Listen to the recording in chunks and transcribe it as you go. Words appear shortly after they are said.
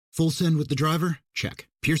Full send with the driver? Check.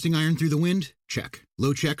 Piercing iron through the wind? Check.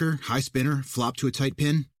 Low checker, high spinner, flop to a tight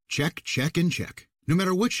pin? Check, check, and check. No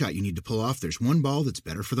matter what shot you need to pull off, there's one ball that's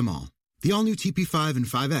better for them all. The all-new TP5 and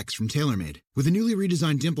 5X from TaylorMade. With a newly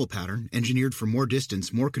redesigned dimple pattern, engineered for more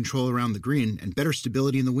distance, more control around the green, and better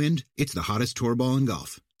stability in the wind, it's the hottest tour ball in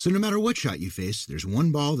golf. So no matter what shot you face, there's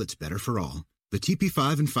one ball that's better for all. The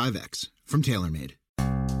TP5 and 5X from TaylorMade.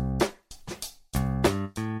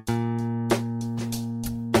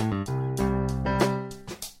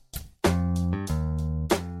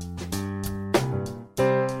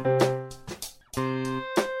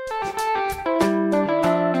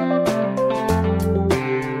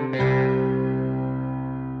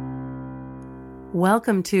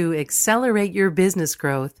 Welcome to Accelerate Your Business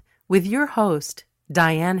Growth with your host,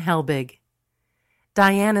 Diane Helbig.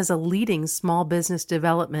 Diane is a leading small business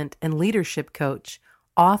development and leadership coach,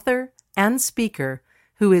 author, and speaker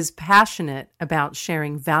who is passionate about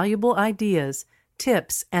sharing valuable ideas,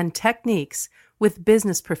 tips, and techniques with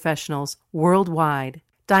business professionals worldwide.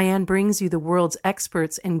 Diane brings you the world's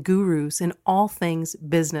experts and gurus in all things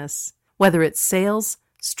business. Whether it's sales,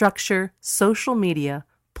 structure, social media,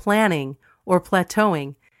 planning, or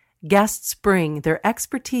plateauing, guests bring their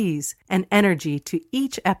expertise and energy to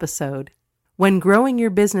each episode. When growing your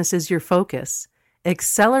business is your focus,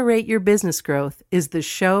 Accelerate Your Business Growth is the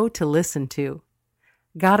show to listen to.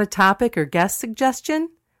 Got a topic or guest suggestion?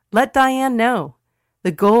 Let Diane know.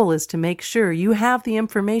 The goal is to make sure you have the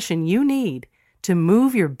information you need to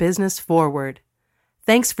move your business forward.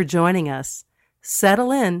 Thanks for joining us.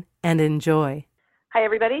 Settle in and enjoy. Hi,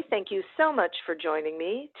 everybody. Thank you so much for joining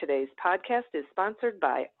me. Today's podcast is sponsored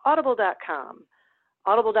by Audible.com.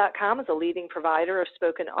 Audible.com is a leading provider of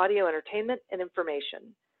spoken audio entertainment and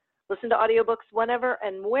information. Listen to audiobooks whenever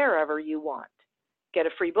and wherever you want. Get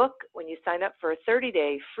a free book when you sign up for a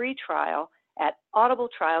 30-day free trial at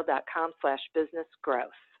audibletrial.com/businessgrowth.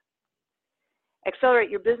 Accelerate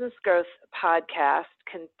Your Business Growth podcast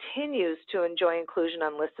continues to enjoy inclusion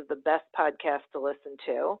on lists of the best podcasts to listen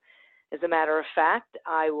to. As a matter of fact,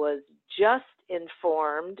 I was just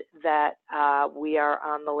informed that we are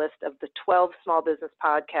on the list of the 12 small business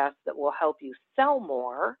podcasts that will help you sell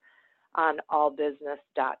more on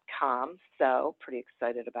allbusiness.com. So pretty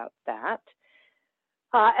excited about that.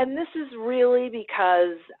 And this is really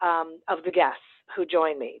because of the guests who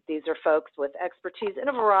join me. These are folks with expertise in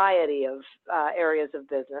a variety of areas of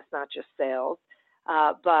business, not just sales,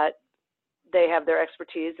 but they have their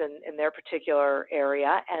expertise in their particular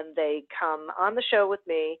area, and they come on the show with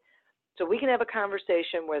me so we can have a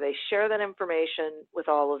conversation where they share that information with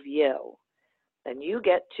all of you. Then you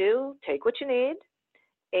get to take what you need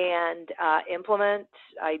and implement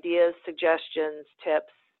ideas, suggestions,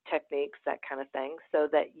 tips, techniques, that kind of thing, so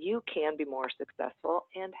that you can be more successful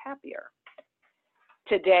and happier.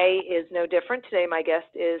 Today is no different. Today my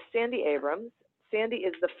guest is Sandy Abrams. Sandy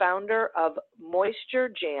is the founder of Moisture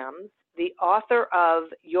Jams, the author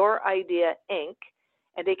of Your Idea, Inc.,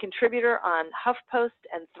 and a contributor on HuffPost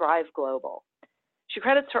and Thrive Global. She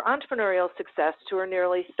credits her entrepreneurial success to her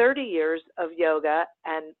nearly 30 years of yoga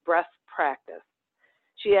and breath practice.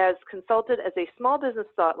 She has consulted as a small business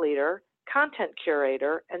thought leader, content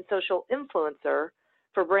curator, and social influencer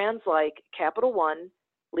for brands like Capital One,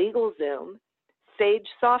 LegalZoom, Sage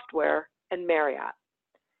Software, and Marriott.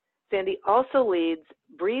 Sandy also leads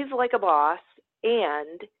Breathe Like a Boss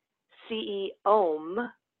and CEO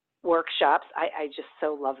workshops. I just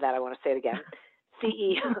so love that. I want to say it again.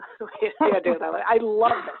 CEO. I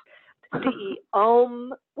love it.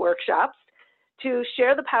 CEO workshops to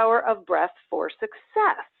share the power of breath for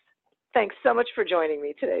success. Thanks so much for joining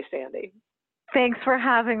me today, Sandy. Thanks for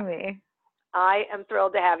having me. I am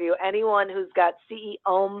thrilled to have you. Anyone who's got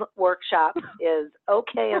CEO workshops is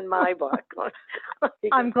okay in my book.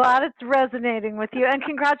 I'm glad it's resonating with you. And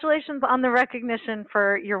congratulations on the recognition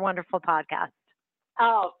for your wonderful podcast.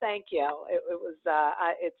 Oh, thank you. It was.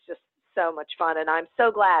 It's just so much fun, and I'm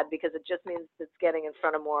so glad because it just means it's getting in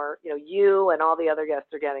front of more. You and all the other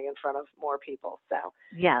guests are getting in front of more people. So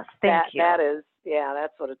yes, thank you. That is,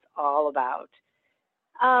 that's what it's all about.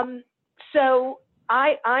 So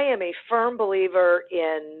I am a firm believer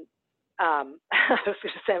in. I was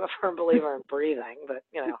going to say I'm a firm believer in breathing, but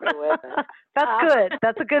who isn't? That's good.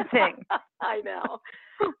 That's a good thing. I know.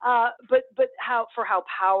 But how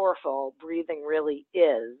powerful breathing really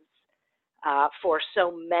is for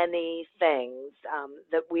so many things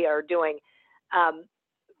that we are doing. I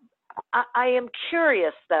am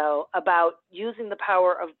curious, though, about using the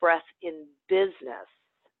power of breath in business.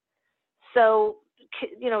 So,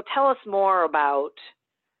 tell us more about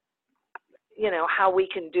how we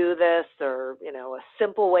can do this, or, a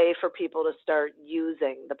simple way for people to start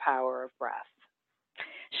using the power of breath?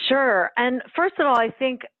 Sure. And first of all, I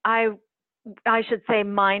think I should say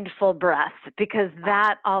mindful breath, because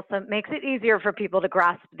that also makes it easier for people to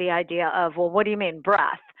grasp the idea of, well, what do you mean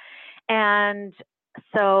breath? And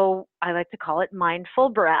so I like to call it mindful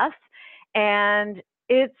breath. And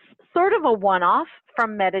it's sort of a one-off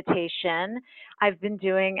from meditation. I've been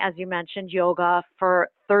doing, as you mentioned, yoga for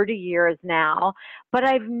 30 years now, but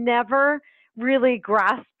I've never really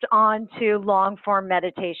grasped onto long-form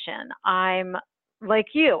meditation. I'm, like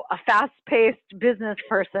you, a fast-paced business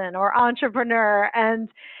person or entrepreneur. And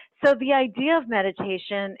so the idea of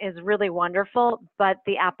meditation is really wonderful, but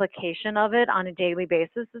the application of it on a daily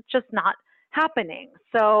basis is just not happening.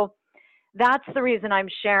 So that's the reason I'm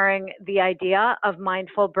sharing the idea of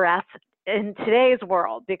mindful breath in today's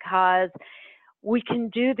world, because we can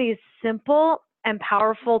do these simple and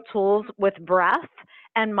powerful tools with breath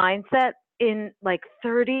and mindset in like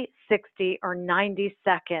 30, 60, or 90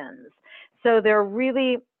 seconds. So they're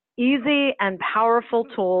really easy and powerful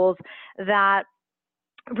tools that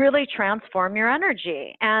really transform your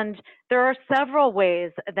energy. And there are several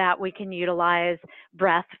ways that we can utilize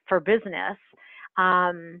breath for business.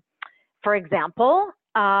 For example,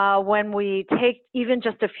 when we take even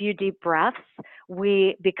just a few deep breaths,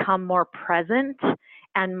 we become more present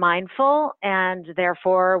and mindful, and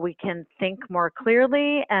therefore we can think more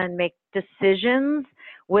clearly and make decisions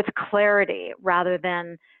with clarity rather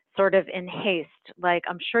than sort of in haste. Like,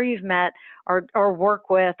 I'm sure you've met or work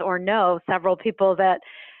with or know several people that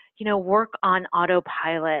work on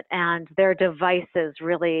autopilot, and their devices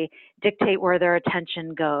really dictate where their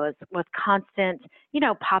attention goes with constant,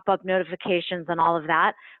 pop-up notifications and all of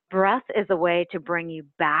that. Breath is a way to bring you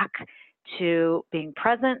back to being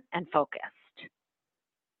present and focused.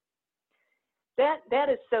 That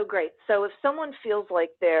is so great. So if someone feels like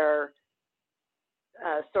they're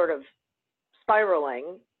sort of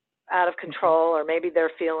spiraling out of control, or maybe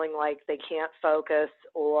they're feeling like they can't focus,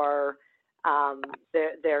 or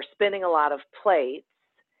they're spinning a lot of plates,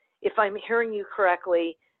 if I'm hearing you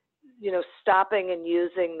correctly, stopping and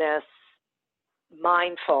using this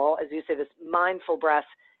mindful, as you say, this mindful breath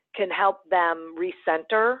can help them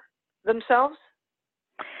recenter themselves?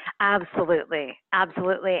 Absolutely.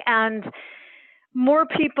 Absolutely. And more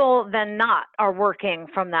people than not are working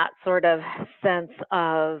from that sort of sense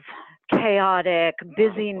of chaotic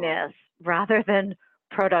busyness rather than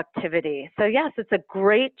productivity. So yes, it's a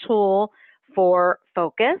great tool for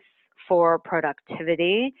focus, for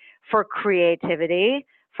productivity, for creativity,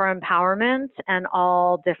 for empowerment, and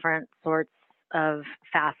all different sorts of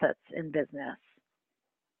facets in business.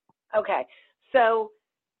 Okay, so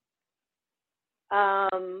how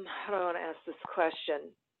do I want to ask this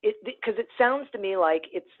question? Because it sounds to me like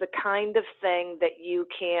it's the kind of thing that you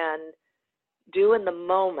can do in the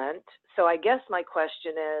moment. So I guess my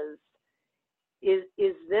question is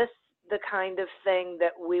this the kind of thing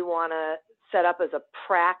that we want to set up as a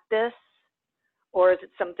practice, or is it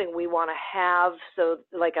something we want to have so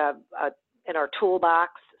like in our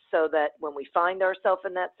toolbox, so that when we find ourselves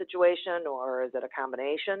in that situation, or is it a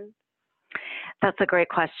combination? That's a great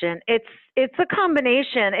question. It's a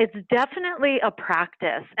combination. It's definitely a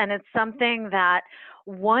practice, and it's something that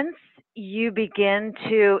once you begin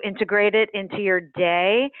to integrate it into your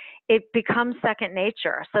day, it becomes second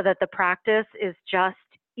nature, so that the practice is just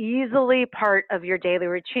easily part of your daily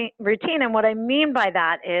routine. And what I mean by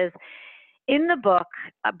that is, in the book,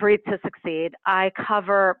 Breathe to Succeed, I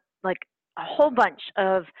cover like a whole bunch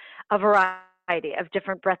of a variety of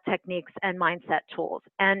different breath techniques and mindset tools.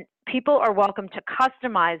 And people are welcome to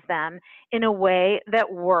customize them in a way that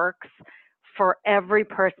works for every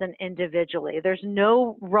person individually. There's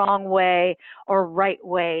no wrong way or right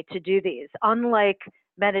way to do these. Unlike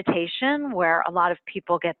meditation, where a lot of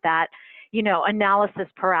people get that, analysis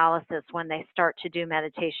paralysis when they start to do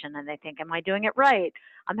meditation and they think, am I doing it right?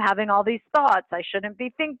 I'm having all these thoughts I shouldn't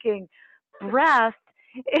be thinking. Breath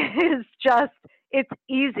is just, it's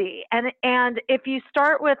easy. And if you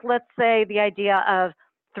start with, let's say, the idea of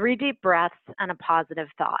 3 deep breaths and a positive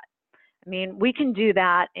thought, I mean, we can do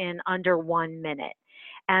that in under 1 minute.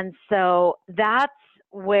 And so that's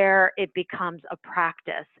where it becomes a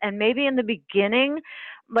practice. And maybe in the beginning,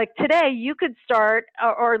 like today, you could start,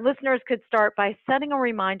 or listeners could start by setting a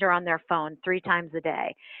reminder on their phone 3 times a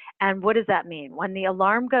day. And what does that mean? When the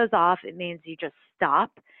alarm goes off, it means you just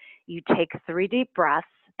stop, you take 3 deep breaths,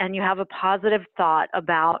 and you have a positive thought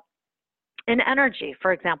about an energy,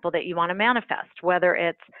 for example, that you want to manifest, whether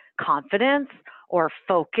it's confidence or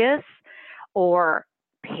focus or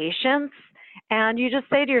patience. And you just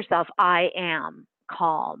say to yourself, I am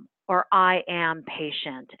calm, or I am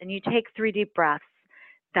patient. And you take 3 deep breaths.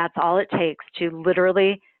 That's all it takes to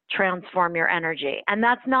literally transform your energy. And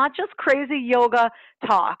that's not just crazy yoga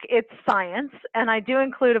talk, it's science. And I do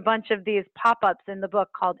include a bunch of these pop-ups in the book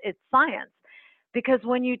called It's Science. Because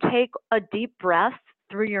when you take a deep breath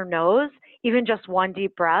through your nose, even just one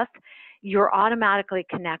deep breath, you're automatically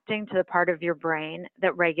connecting to the part of your brain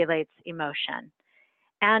that regulates emotion.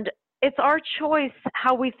 And it's our choice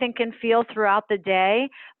how we think and feel throughout the day,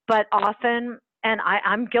 but often, and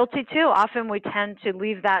I'm guilty too, often we tend to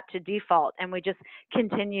leave that to default and we just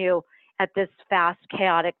continue at this fast,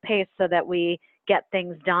 chaotic pace so that we get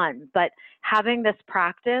things done. But having this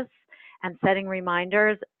practice and setting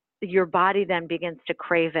reminders, your body then begins to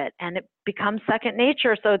crave it and it becomes second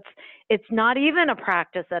nature. So it's not even a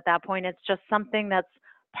practice at that point. It's just something that's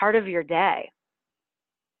part of your day.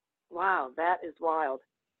 Wow, that is wild.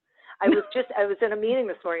 I was in a meeting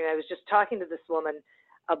this morning and I was just talking to this woman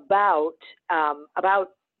about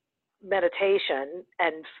meditation,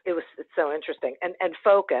 and it's so interesting, and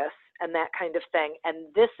focus and that kind of thing. And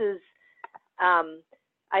this is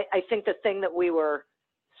I think the thing that we were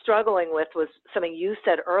struggling with was something you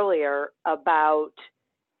said earlier about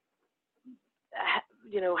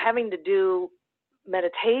having to do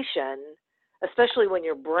meditation, especially when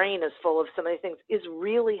your brain is full of so many things, is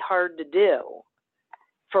really hard to do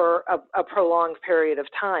for a prolonged period of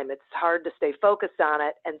time. It's hard to stay focused on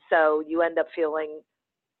it, and so you end up feeling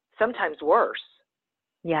sometimes worse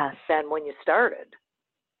Yes. than when you started.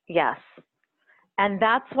 Yes. And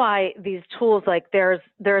that's why these tools, like there's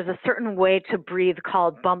a certain way to breathe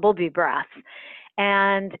called bumblebee breath.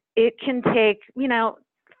 And it can take,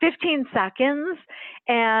 15 seconds,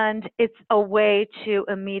 and it's a way to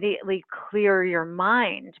immediately clear your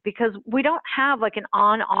mind, because we don't have like an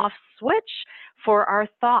on-off switch for our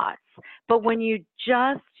thoughts. But when you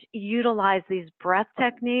just utilize these breath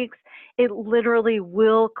techniques, it literally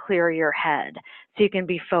will clear your head so you can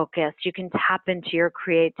be focused, you can tap into your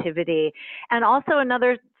creativity. And also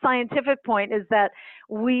another scientific point is that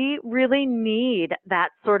we really need that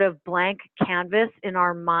sort of blank canvas in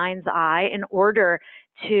our mind's eye in order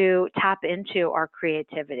to tap into our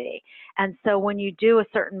creativity. And so when you do a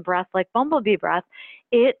certain breath like bumblebee breath,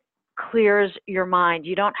 it clears your mind.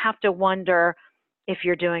 You don't have to wonder if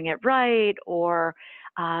you're doing it right, or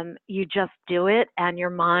you just do it and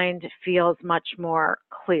your mind feels much more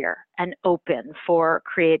clear and open for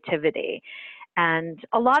creativity. And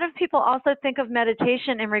a lot of people also think of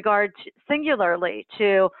meditation in regard to, singularly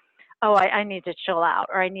to, I need to chill out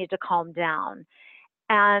or I need to calm down.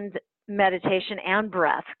 And meditation and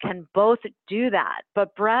breath can both do that,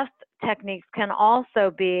 but breath techniques can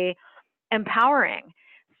also be empowering.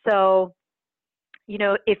 So,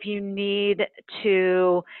 if you need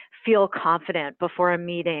to feel confident before a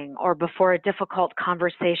meeting or before a difficult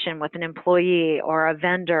conversation with an employee or a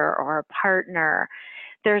vendor or a partner,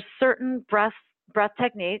 there's certain breath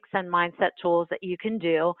techniques and mindset tools that you can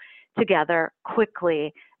do together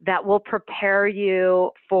quickly that will prepare you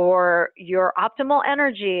for your optimal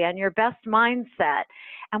energy and your best mindset.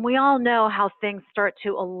 And we all know how things start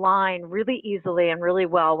to align really easily and really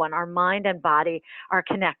well when our mind and body are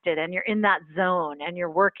connected and you're in that zone and you're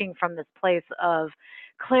working from this place of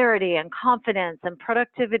clarity and confidence and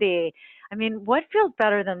productivity. I mean, what feels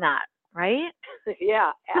better than that, right?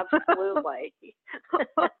 Yeah, absolutely.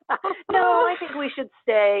 No, I think we should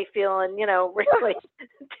stay feeling, really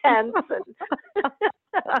tense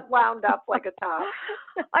and wound up like a top.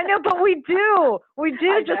 I know, but we do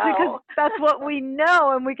just know. because that's what we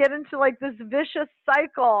know, and we get into like this vicious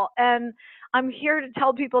cycle. And I'm here to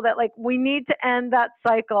tell people that like we need to end that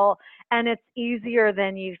cycle, and it's easier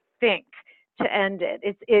than you think to end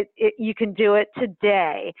it. You can do it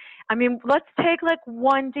today. I mean, let's take like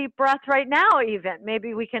one deep breath right now even.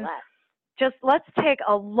 Maybe we can let's take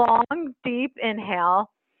a long, deep inhale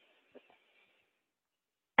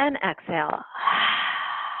and exhale.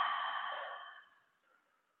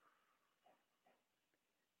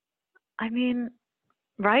 I mean,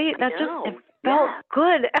 right? That it felt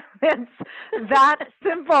good. It's that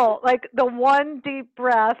simple. Like the one deep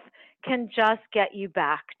breath can just get you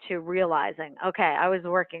back to realizing, okay, I was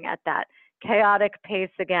working at that chaotic pace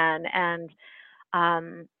again. And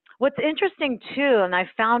what's interesting too, and I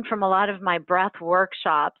found from a lot of my breath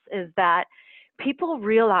workshops, is that people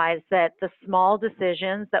realize that the small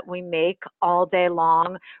decisions that we make all day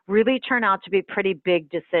long really turn out to be pretty big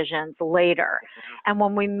decisions later. And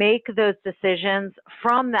when we make those decisions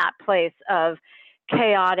from that place of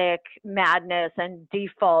chaotic madness and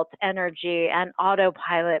default energy and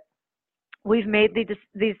autopilot, we've made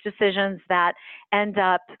these decisions that end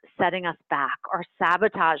up setting us back or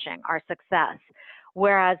sabotaging our success.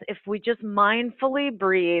 Whereas if we just mindfully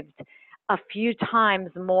breathed a few times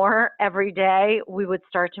more every day, we would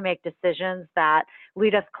start to make decisions that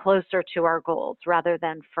lead us closer to our goals rather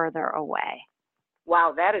than further away.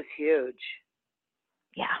 Wow, that is huge.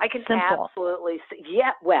 Yeah, I can simple. absolutely see.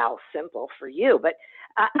 Yeah, well, simple for you, but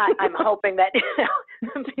I'm hoping that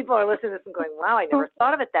people are listening to this and going, wow, I never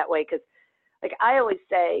thought of it that way. Because like I always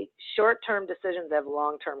say, short-term decisions have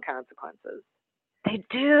long-term consequences. They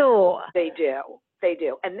do. They do. They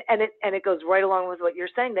do. And it goes right along with what you're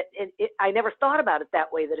saying, that I never thought about it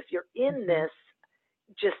that way, that if you're in this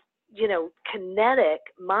just, kinetic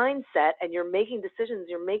mindset and you're making decisions,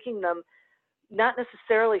 you're making them not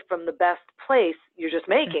necessarily from the best place, you're just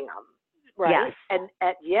making them, right? Yes.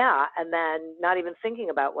 And then not even thinking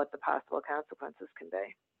about what the possible consequences can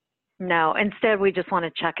be. No, instead we just want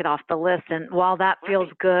to check it off the list. And while that feels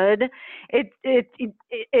good, it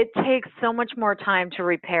takes so much more time to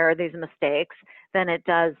repair these mistakes than it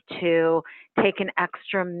does to take an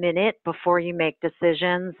extra minute before you make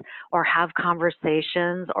decisions or have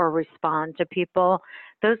conversations or respond to people.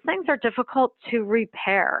 Those things are difficult to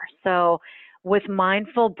repair. So with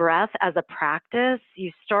mindful breath as a practice,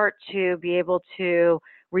 you start to be able to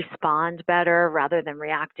respond better rather than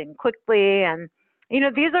reacting quickly. And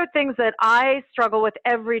these are things that I struggle with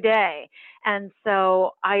every day. And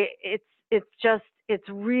so it's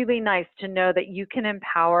really nice to know that you can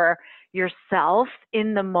empower yourself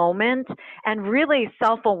in the moment. And really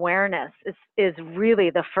self-awareness is really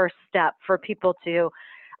the first step for people to,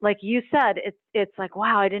 like you said, it's like,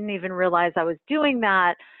 wow, I didn't even realize I was doing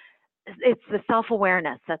that. It's the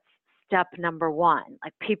self-awareness. That's step number one.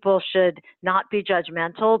 Like, people should not be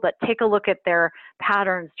judgmental, but take a look at their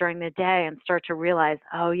patterns during the day and start to realize,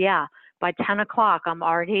 oh yeah, by 10 o'clock, I'm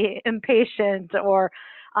already impatient, or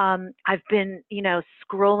I've been,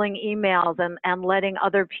 scrolling emails and letting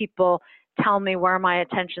other people tell me where my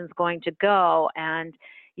attention's going to go. And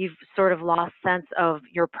you've sort of lost sense of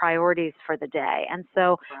your priorities for the day. And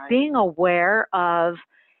so being aware of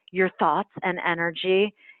your thoughts and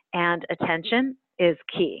energy and attention is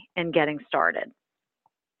key in getting started.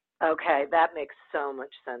 Okay, that makes so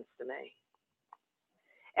much sense to me.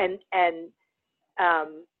 And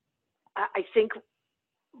I think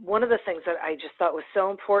one of the things that I just thought was so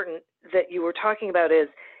important that you were talking about is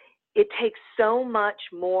it takes so much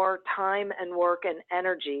more time and work and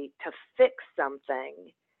energy to fix something.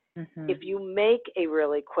 If you make a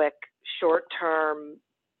really quick, short-term,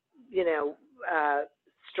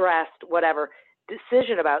 stressed, whatever,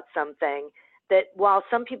 decision about something, that while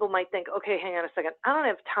some people might think, okay, hang on a second, I don't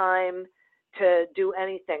have time to do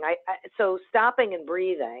anything. So stopping and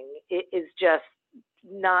breathing is just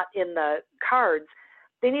not in the cards.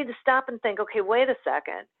 They need to stop and think, okay, wait a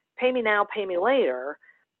second, pay me now, pay me later.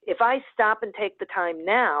 If I stop and take the time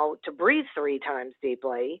now to breathe 3 times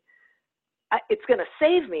deeply, it's going to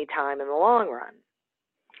save me time in the long run.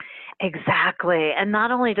 Exactly. And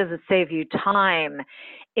not only does it save you time,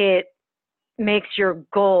 it makes your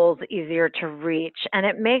goals easier to reach, and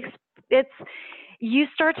you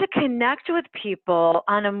start to connect with people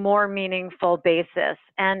on a more meaningful basis.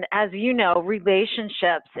 And as you know,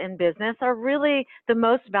 relationships in business are really the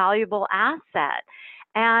most valuable asset.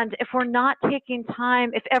 And if we're not taking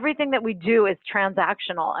time, if everything that we do is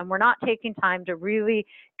transactional and we're not taking time to really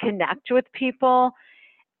connect with people,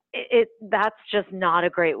 that's just not a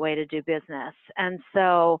great way to do business. And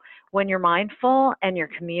so when you're mindful and you're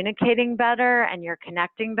communicating better and you're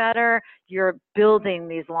connecting better, you're building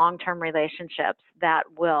these long-term relationships that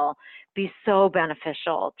will be so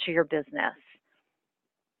beneficial to your business.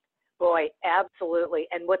 Boy, absolutely.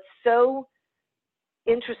 And what's so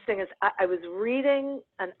interesting is I was reading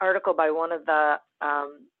an article by one of the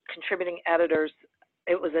contributing editors.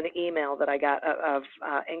 It was an email that I got of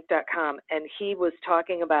Inc.com, and he was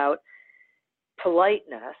talking about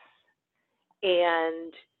politeness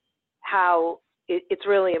and how it's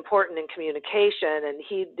really important in communication, and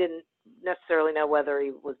he didn't necessarily know whether he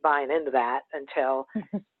was buying into that until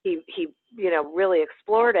he really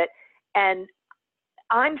explored it. And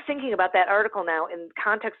I'm thinking about that article now in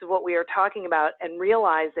context of what we are talking about, and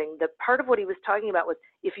realizing that part of what he was talking about was,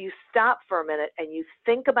 if you stop for a minute and you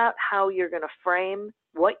think about how you're going to frame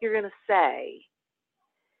what you're going to say,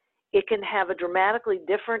 it can have a dramatically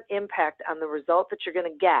different impact on the result that you're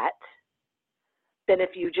going to get than if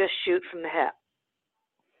you just shoot from the hip.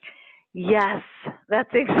 Yes,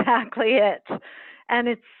 that's exactly it. And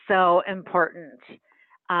it's so important.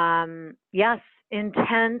 Yes,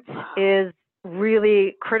 intent is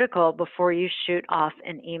really critical before you shoot off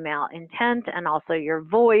an email. Intent, and also your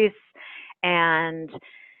voice, and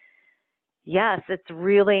Yes, it's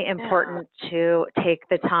really important to take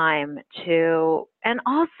the time to, and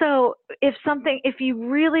also if you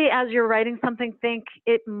really, as you're writing something, think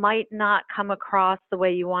it might not come across the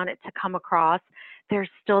way you want it to come across, there's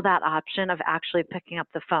still that option of actually picking up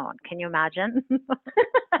the phone. Can you imagine?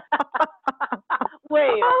 Wait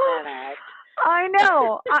a minute. I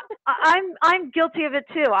know. I'm guilty of it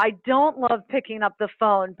too. I don't love picking up the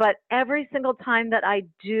phone, but every single time that I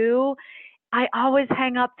do, I always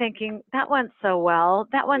hang up thinking, that went so well.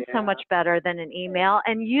 That went so much better than an email.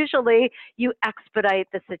 And usually you expedite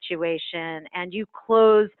the situation and you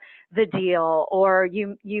close the deal, or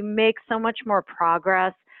you make so much more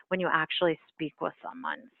progress when you actually speak with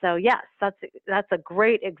someone. So yes, that's a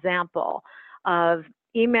great example of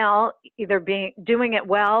email either doing it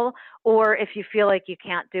well, or if you feel like you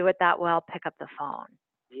can't do it that well, pick up the phone.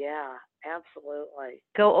 Yeah, absolutely.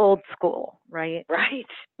 Go old school, right? Right.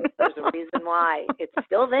 There's a reason why. It's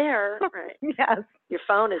still there. Right. Yes. Your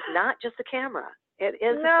phone is not just a camera. It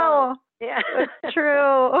is a No. phone. Yeah. It's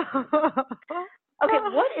true. Okay,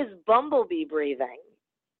 what is bumblebee breathing?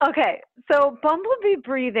 Okay, so bumblebee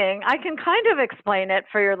breathing, I can kind of explain it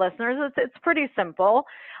for your listeners. It's pretty simple.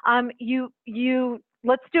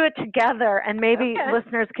 Let's do it together, and maybe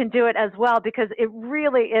listeners can do it as well, because it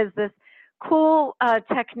really is this cool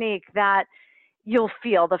technique that you'll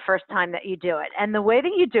feel the first time that you do it. And the way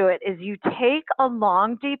that you do it is you take a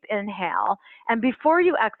long, deep inhale, and before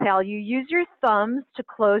you exhale, you use your thumbs to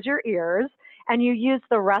close your ears, and you use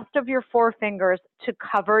the rest of your four fingers to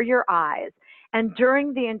cover your eyes. And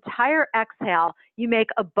during the entire exhale, you make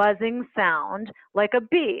a buzzing sound like a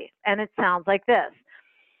bee, and it sounds like this.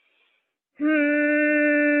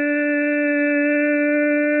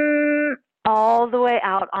 All the way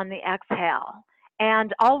out on the exhale.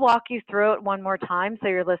 And I'll walk you through it one more time so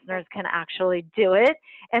your listeners can actually do it,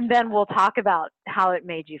 and then we'll talk about how it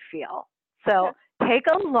made you feel. So take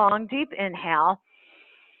a long, deep inhale,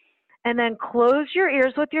 and then close your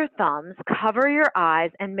ears with your thumbs, cover your eyes,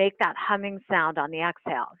 and make that humming sound on the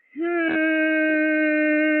exhale.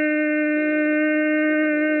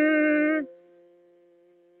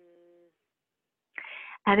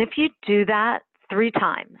 And if you do that 3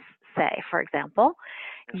 times, say, for example,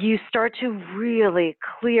 you start to really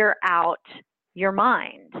clear out your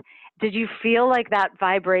mind. Did you feel like that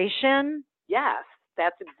vibration? Yes,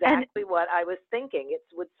 that's exactly what I was thinking. It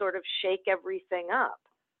would sort of shake everything up.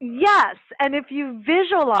 Yes, and if you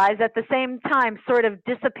visualize at the same time sort of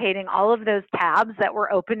dissipating all of those tabs that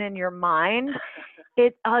were open in your mind,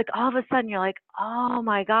 it like all of a sudden you're like, oh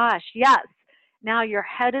my gosh, yes, now your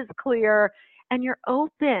head is clear and you're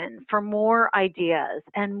open for more ideas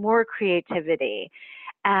and more creativity.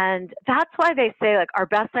 And that's why they say like our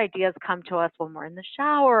best ideas come to us when we're in the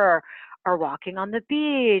shower or walking on the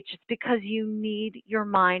beach. It's because you need your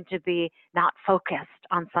mind to be not focused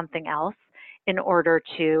on something else in order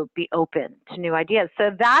to be open to new ideas.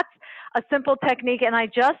 So that's a simple technique, and I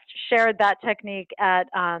just shared that technique at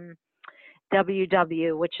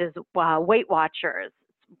WW, which is Weight Watchers.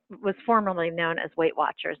 It was formerly known as Weight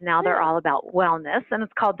Watchers. Now they're all about wellness, and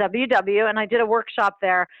it's called WW, and I did a workshop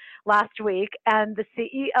there last week, and the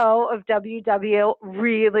CEO of WW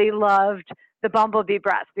really loved the bumblebee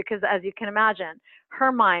breath because, as you can imagine,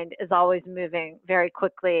 her mind is always moving very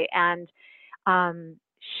quickly, and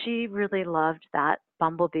she really loved that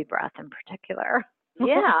bumblebee breath in particular.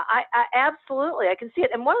 Yeah, I absolutely. I can see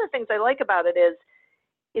it. And one of the things I like about it is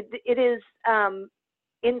it is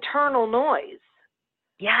internal noise,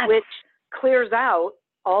 yes, which clears out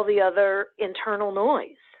all the other internal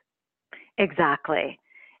noise. Exactly.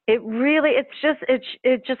 It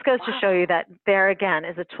just goes to show you that there again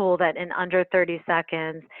is a tool that in under 30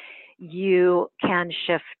 seconds you can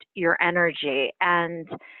shift your energy. And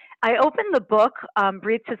I opened the book,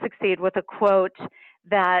 Breathe to Succeed, with a quote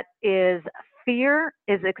that is, "Fear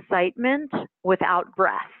is excitement without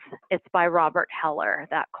breath." It's by Robert Heller,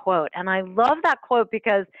 that quote. And I love that quote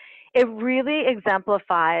because it really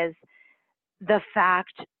exemplifies the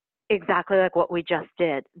fact, exactly like what we just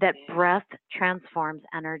did, that breath transforms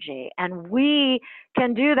energy. And we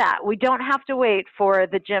can do that. We don't have to wait for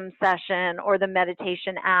the gym session or the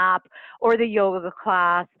meditation app or the yoga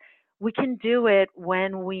class. We can do it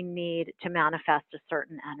when we need to manifest a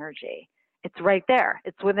certain energy. It's right there.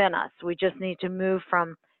 It's within us. We just need to move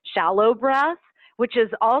from shallow breath, which is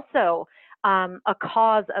also a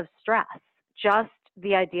cause of stress. Just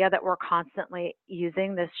the idea that we're constantly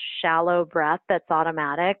using this shallow breath that's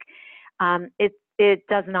automatic, it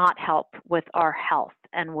does not help with our health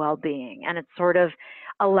and well-being. And it sort of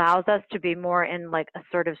allows us to be more in like a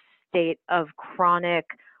sort of state of chronic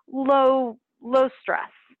low stress.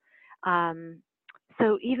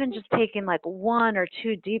 so even just taking like 1 or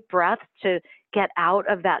 2 deep breaths to get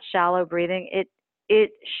out of that shallow breathing,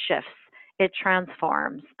 it shifts, it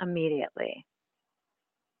transforms immediately.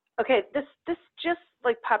 Okay, this just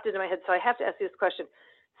like popped into my head, so I have to ask you this question.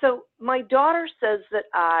 So my daughter says that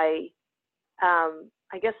I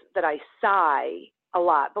guess that I sigh a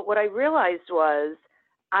lot, but what I realized was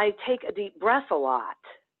I take a deep breath a lot.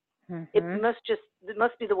 Mm-hmm. It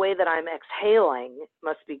must be the way that I'm exhaling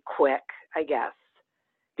must be quick, I guess,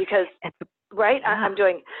 because right, yeah. I'm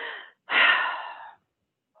doing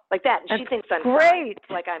like that, and she thinks I'm great.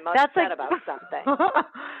 Like I'm upset about something.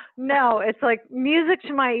 No, it's like music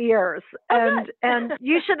to my ears, and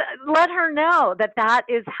you should let her know that that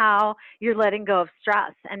is how you're letting go of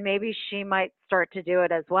stress, and maybe she might start to do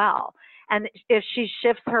it as well. And if she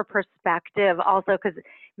shifts her perspective, also, because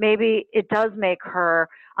maybe it does make her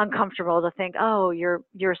uncomfortable to think, oh, you're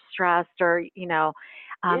stressed, or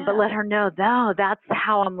but let her know, no, that's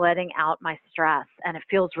how I'm letting out my stress, and it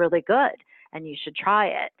feels really good, and you should try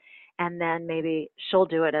it. And then maybe she'll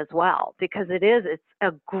do it as well, because it's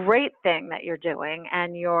a great thing that you're doing,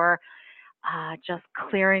 and you're just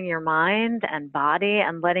clearing your mind and body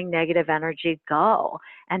and letting negative energy go.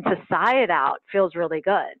 And to sigh it out feels really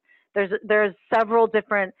good. There's several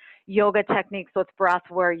different yoga techniques with breath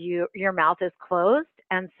where your mouth is closed,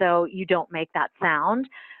 and so you don't make that sound.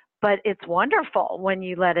 But it's wonderful when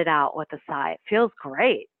you let it out with a sigh. It feels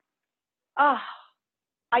great. Oh,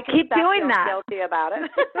 I can keep doing that. Guilty about it.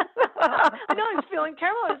 I know I was feeling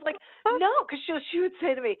terrible. I was like, no, because she would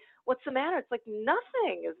say to me, "What's the matter?" It's like,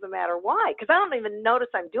 nothing is the matter. Why? Because I don't even notice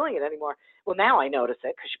I'm doing it anymore. Well, now I notice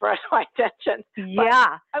it because she brought it to my attention.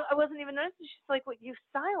 Yeah. But I wasn't even noticing. She's like, "Well, you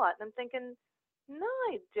sigh a lot," and I'm thinking, no,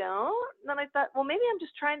 I don't. And then I thought, well, maybe I'm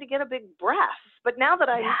just trying to get a big breath. But now that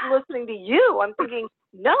I'm listening to you, I'm thinking,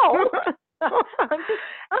 no, I'm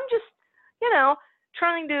just,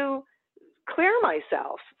 trying to clear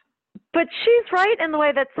myself. But she's right in the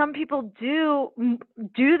way that some people do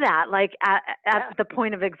that, like at the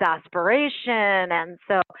point of exasperation, and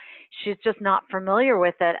so she's just not familiar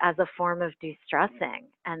with it as a form of de-stressing,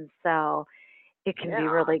 and so it can be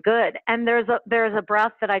really good. And there's a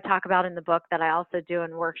breath that I talk about in the book that I also do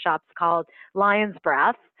in workshops called Lion's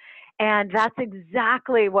Breath. And that's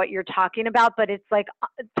exactly what you're talking about, but it's like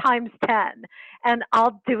times 10. And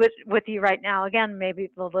I'll do it with you right now. Again, maybe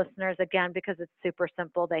the listeners, again, because it's super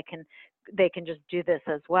simple, they can just do this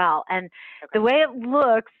as well. And the way it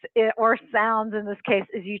looks or sounds in this case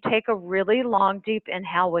is you take a really long, deep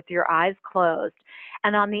inhale with your eyes closed.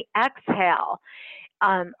 And on the exhale,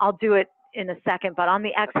 I'll do it in a second, but on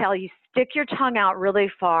the exhale, you stick your tongue out really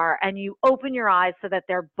far and you open your eyes so that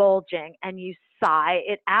they're bulging, and you sigh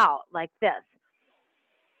it out like this.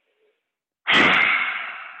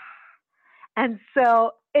 And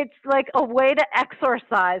so it's like a way to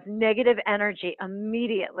exorcise negative energy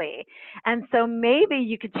immediately. And so maybe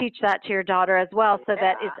you could teach that to your daughter as well, so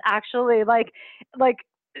that it's actually like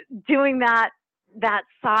doing that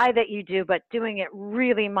sigh that you do, but doing it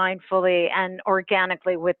really mindfully and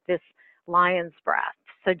organically with this lion's breath.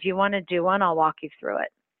 So do you want to do one? I'll walk you through it.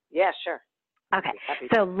 Yeah, sure. Okay.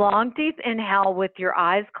 So long, deep inhale with your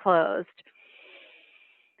eyes closed.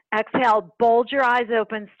 Exhale, bulge your eyes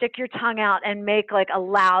open, stick your tongue out, and make like a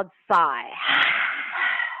loud sigh.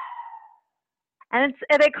 And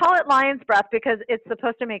they call it lion's breath because it's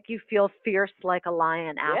supposed to make you feel fierce like a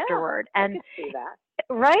lion afterward. And I can see that.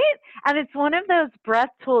 Right? And it's one of those breath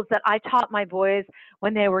tools that I taught my boys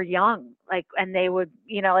when they were young, and they would,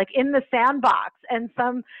 like in the sandbox, and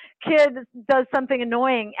some kid does something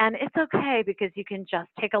annoying, and it's okay because you can just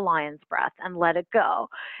take a lion's breath and let it go.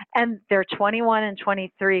 And they're 21 and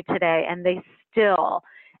 23 today, and they still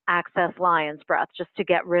access lion's breath just to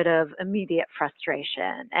get rid of immediate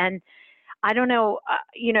frustration. And I don't know,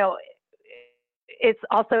 it's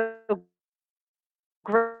also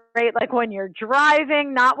great, like when you're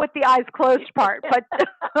driving, not with the eyes closed part, but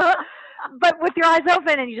but with your eyes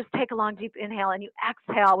open, and you just take a long deep inhale and you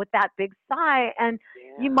exhale with that big sigh, and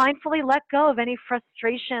you mindfully let go of any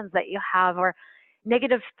frustrations that you have or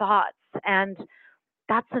negative thoughts. And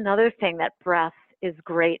that's another thing that breath is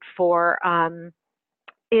great for, and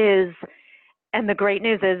the great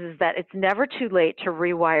news is that it's never too late to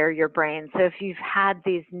rewire your brain. So if you've had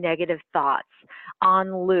these negative thoughts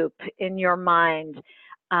on loop in your mind,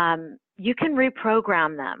 you can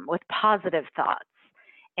reprogram them with positive thoughts.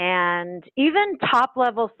 And even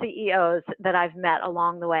top-level CEOs that I've met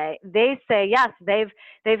along the way, they say, yes,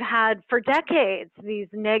 they've had for decades these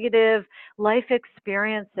negative life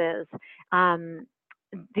experiences,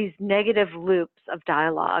 these negative loops of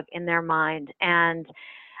dialogue in their mind. And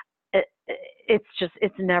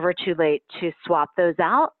it's never too late to swap those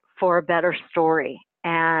out for a better story.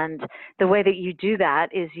 And the way that you do that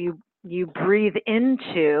is you breathe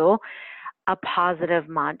into a positive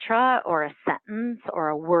mantra or a sentence or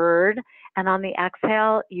a word, and on the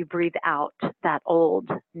exhale, you breathe out that old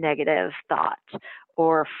negative thought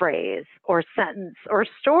or phrase or sentence or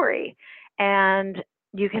story. And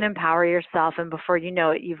you can empower yourself, and before you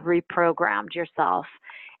know it, you've reprogrammed yourself,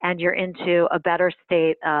 and you're into a better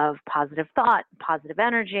state of positive thought, positive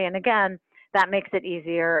energy. And again, that makes it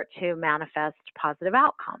easier to manifest positive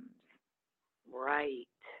outcomes. Right.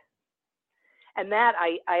 And that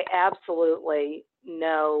I absolutely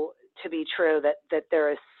know to be true, that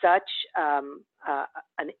there is such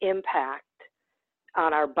an impact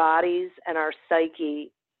on our bodies and our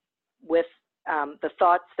psyche with the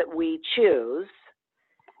thoughts that we choose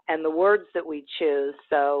and the words that we choose.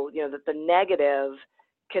 So, that the negative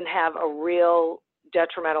can have a real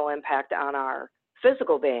detrimental impact on our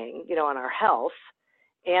physical being, on our health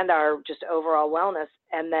and our just overall wellness,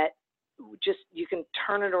 and that just you can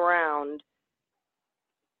turn it around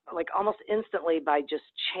like almost instantly by just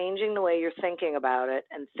changing the way you're thinking about it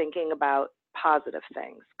and thinking about positive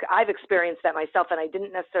things. I've experienced that myself, and I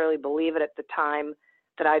didn't necessarily believe it at the time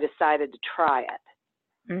that I decided to try it,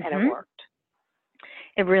 and it worked.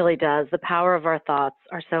 It really does. The power of our thoughts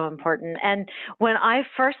are so important. And when I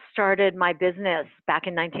first started my business back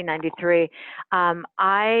in 1993,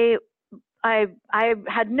 I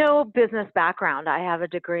had no business background. I have a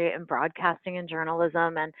degree in broadcasting and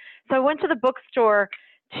journalism. And so I went to the bookstore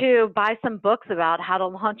to buy some books about how to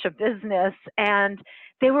launch a business. And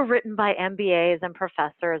they were written by MBAs and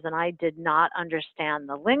professors, and I did not understand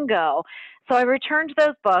the lingo. So I returned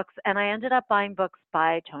those books, and I ended up buying books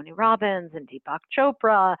by Tony Robbins and Deepak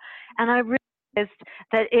Chopra. And I realized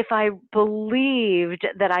that if I believed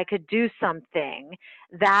that I could do something,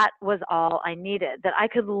 that was all I needed, that I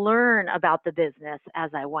could learn about the business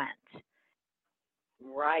as I went.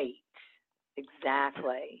 Right.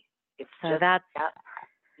 Exactly. It's so just, that's,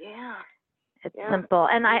 yeah. It's simple.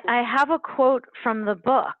 And I have a quote from the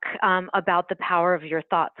book about the power of your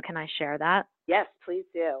thoughts. Can I share that? Yes, please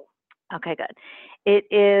do. Okay, good. It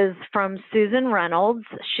is from Susan Reynolds.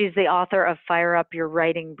 She's the author of Fire Up Your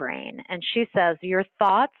Writing Brain. And she says, your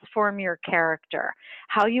thoughts form your character,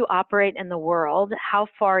 how you operate in the world, how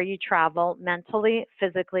far you travel mentally,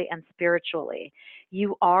 physically, and spiritually.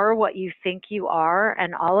 You are what you think you are,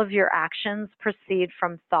 and all of your actions proceed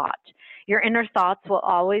from thought. Your inner thoughts will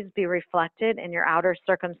always be reflected in your outer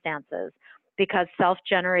circumstances, because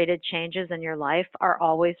self-generated changes in your life are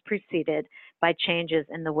always preceded by changes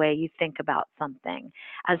in the way you think about something.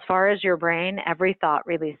 As far as your brain, every thought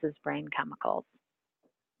releases brain chemicals.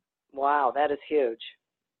 Wow, that is huge.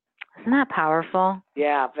 Isn't that powerful?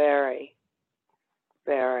 Yeah, very,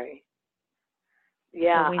 very.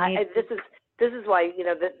 Yeah, so this is why,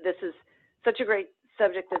 this is such a great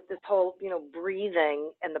subject, that this whole,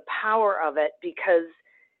 breathing and the power of it, because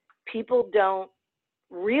people don't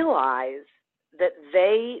realize that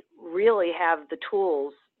they really have the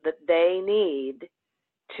tools that they need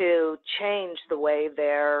to change the way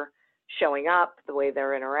they're showing up, the way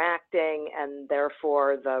they're interacting, and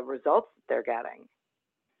therefore the results that they're getting.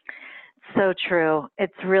 So true.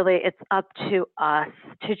 It's up to us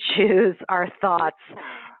to choose our thoughts.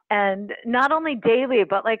 And not only daily,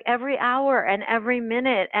 but like every hour and every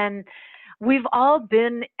minute. And we've all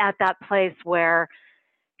been at that place where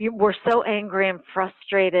we're so angry and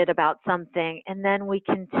frustrated about something, and then we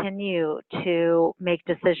continue to make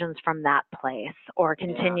decisions from that place, or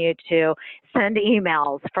continue to send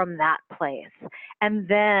emails from that place. And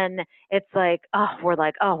then it's like, we're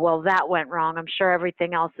like, well, that went wrong. I'm sure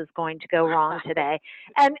everything else is going to go wrong today.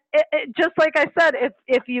 And just like I said,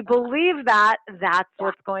 if you believe that, that's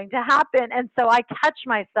what's going to happen. And so I catch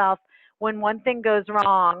myself when one thing goes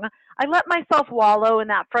wrong. I let myself wallow in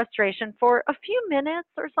that frustration for a few minutes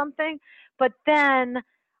or something, but then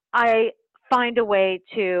I find a way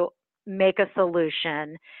to make a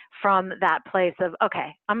solution from that place of,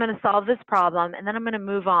 okay, I'm going to solve this problem, and then I'm going to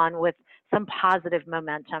move on with some positive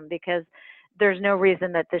momentum, because there's no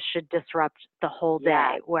reason that this should disrupt the whole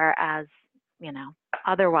day. Whereas,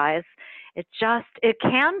 otherwise it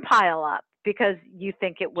can pile up because you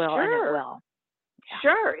think it will, and it will.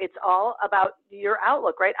 Sure. It's all about your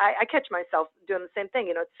outlook, right? I catch myself doing the same thing.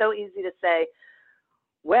 It's so easy to say,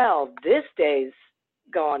 well, this day's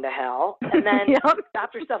going to hell. And then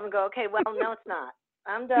stop yourself and go, okay, well, no, it's not.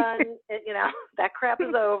 I'm done. That crap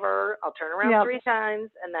is over. I'll turn around 3 times,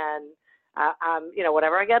 and then,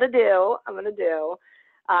 whatever I got to do, I'm going to do.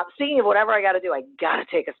 Speaking of whatever I got to do, I got to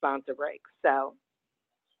take a sponsor break. So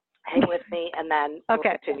hang with me, and then we'll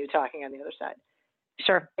Okay. continue talking on the other side.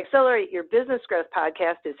 Sure. Accelerate Your Business Growth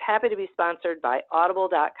podcast is happy to be sponsored by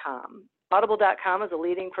Audible.com. Audible.com is a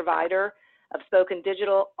leading provider of spoken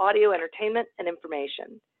digital audio entertainment and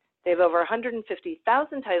information. They have over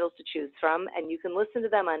 150,000 titles to choose from, and you can listen to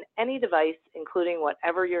them on any device, including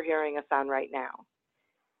whatever you're hearing us on right now.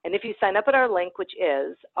 And if you sign up at our link, which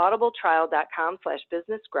is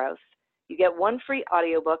audibletrial.com/businessgrowth, you get one free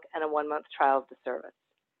audiobook and a 1-month trial of the service.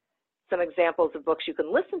 Some examples of books you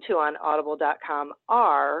can listen to on audible.com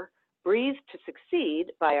are Breathe to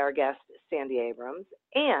Succeed by our guest, Sandy Abrams,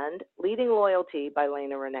 and Leading Loyalty by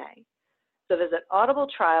Lena Renee. So visit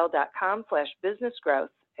audibletrial.com/businessgrowth,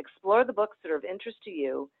 explore the books that are of interest to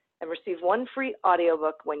you, and receive one free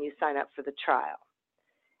audiobook when you sign up for the trial.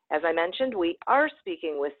 As I mentioned, we are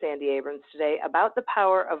speaking with Sandy Abrams today about the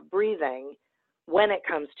power of breathing when it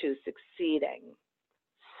comes to succeeding.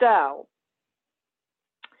 So,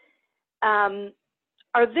 I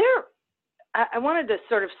wanted to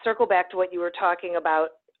sort of circle back to what you were talking about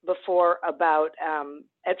before about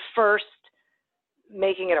at first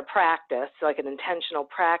making it a practice, like an intentional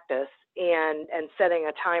practice, and setting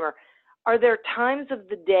a timer. Are there times of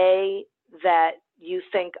the day that you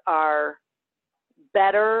think are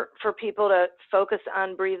better for people to focus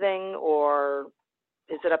on breathing, or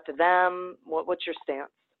is it up to them? What's your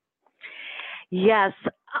stance? Yes,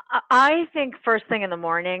 I think first thing in the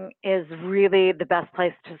morning is really the best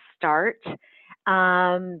place to start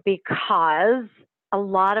because a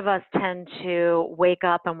lot of us tend to wake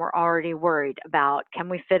up and we're already worried about, can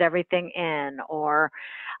we fit everything in? Or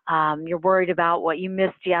you're worried about what you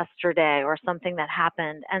missed yesterday or something that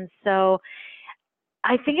happened. And so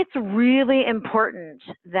I think it's really important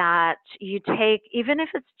that you take, even if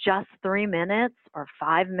it's just 3 minutes or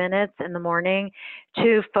 5 minutes in the morning,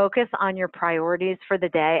 to focus on your priorities for the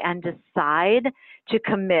day and decide to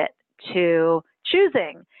commit to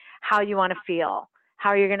choosing how you want to feel,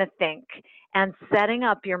 how you're going to think, and setting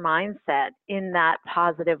up your mindset in that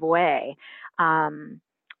positive way.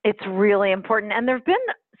 It's really important. And there have been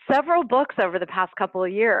several books over the past couple of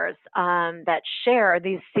years that share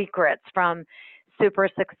these secrets from super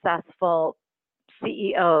successful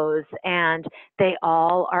CEOs, and they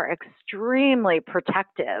all are extremely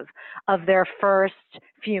protective of their first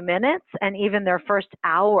few minutes and even their first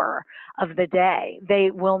hour of the day.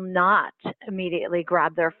 They will not immediately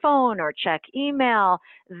grab their phone or check email.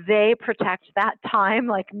 They protect that time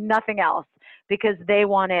like nothing else because they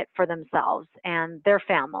want it for themselves and their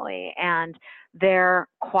family and their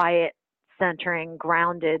quiet, centering,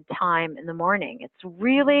 grounded time in the morning. It's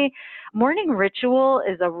really, morning ritual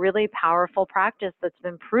is a really powerful practice that's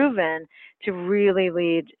been proven to really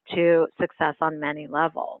lead to success on many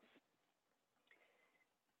levels.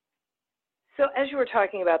 So as you were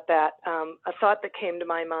talking about that, a thought that came to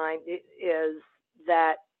my mind is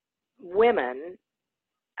that women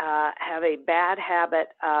have a bad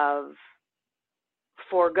habit of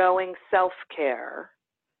foregoing self-care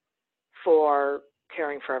for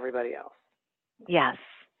caring for everybody else. Yes.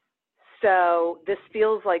 So this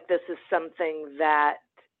feels like this is something that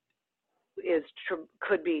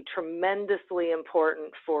could be tremendously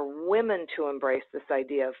important for women to embrace, this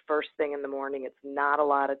idea of first thing in the morning. It's not a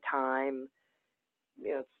lot of time.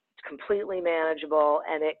 It's completely manageable,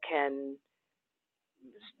 and it can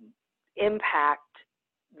impact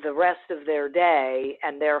the rest of their day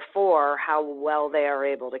and therefore how well they are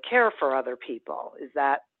able to care for other people. Is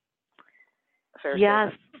that a fair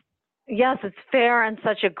statement? Yes, it's fair and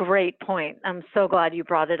such a great point. I'm so glad you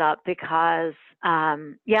brought it up because,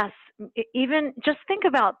 yes, even just think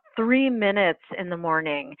about 3 minutes in the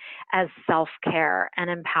morning as self-care and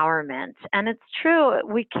empowerment. And it's true,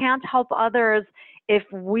 we can't help others if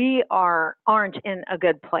we aren't in a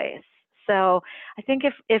good place. So I think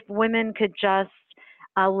if women could just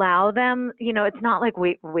allow them, it's not like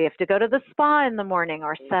we have to go to the spa in the morning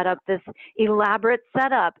or set up this elaborate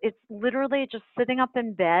setup. It's literally just sitting up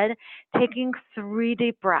in bed, taking 3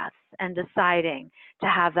 deep breaths and deciding to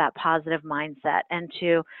have that positive mindset and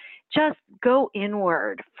to just go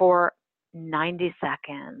inward for 90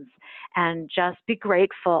 seconds and just be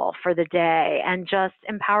grateful for the day and just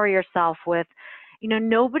empower yourself with,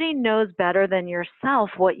 nobody knows better than yourself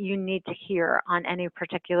what you need to hear on any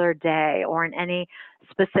particular day or in any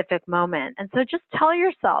specific moment. And so just tell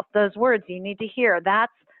yourself those words you need to hear.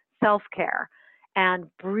 That's self-care. And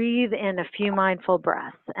breathe in a few mindful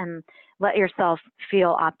breaths and let yourself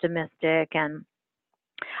feel optimistic. And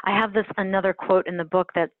I have another quote in the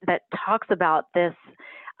book that talks about this,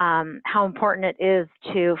 how important it is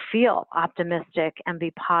to feel optimistic and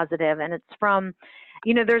be positive. And it's from,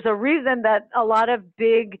 there's a reason that a lot of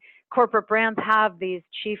big corporate brands have these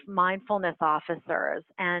chief mindfulness officers,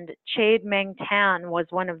 and Chade-Meng Tan was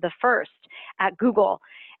one of the first at Google.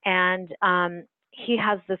 And he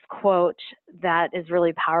has this quote that is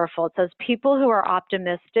really powerful. It says, "People who are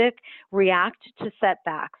optimistic react to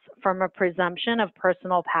setbacks from a presumption of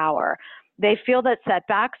personal power. They feel that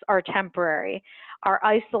setbacks are temporary, are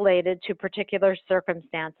isolated to particular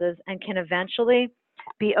circumstances, and can eventually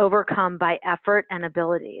be overcome by effort and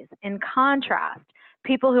abilities. In contrast,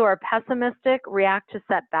 people who are pessimistic react to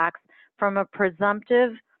setbacks from a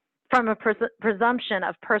presumption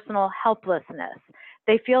of personal helplessness.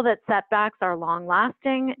 They feel that setbacks are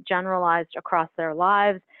long-lasting, generalized across their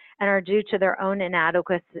lives, and are due to their own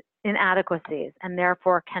inadequacies, and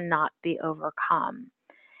therefore cannot be overcome."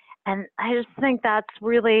 And I just think that's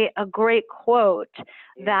really a great quote,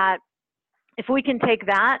 that if we can take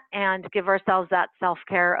that and give ourselves that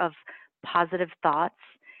self-care of positive thoughts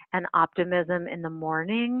and optimism in the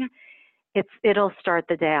morning, it'll start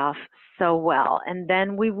the day off so well. And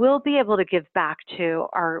then we will be able to give back to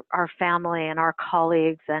our family and our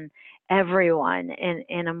colleagues and everyone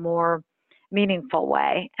in a more meaningful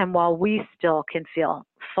way, and while we still can feel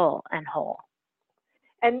full and whole.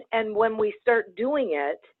 And when we start doing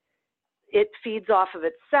it, it feeds off of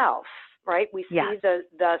itself, right? We see Yes.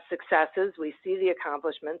 the successes, we see the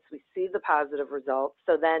accomplishments, we see the positive results.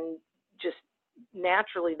 So then just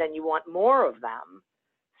naturally, then you want more of them.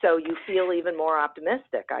 So you feel even more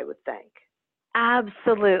optimistic, I would think.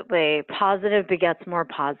 Absolutely. Positive begets more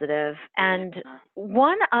positive. And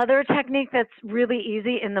one other technique that's really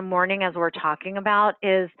easy in the morning, as we're talking about,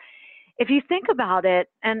 is if you think about it,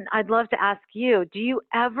 and I'd love to ask you, do you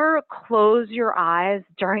ever close your eyes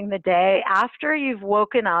during the day after you've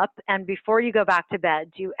woken up and before you go back to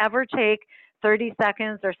bed? Do you ever take 30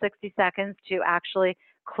 seconds or 60 seconds to actually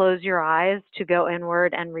close your eyes to go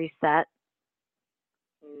inward and reset?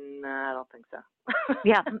 No, I don't think so.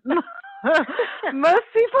 Yeah. Most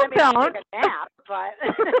people don't. Take a nap, but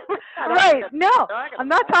right. No, I'm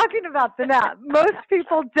not talking about the nap. Most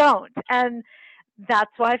people don't. And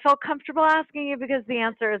that's why I felt comfortable asking you, because the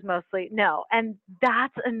answer is mostly no. And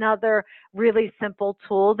that's another really simple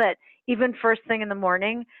tool that even first thing in the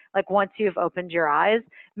morning, like once you've opened your eyes,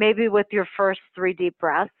 maybe with your first 3 deep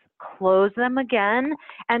breaths, close them again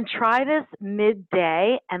and try this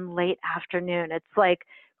midday and late afternoon. It's like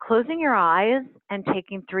closing your eyes and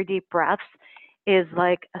taking 3 deep breaths is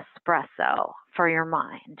like espresso for your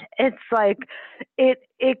mind. It's like it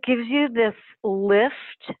gives you this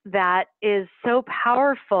lift that is so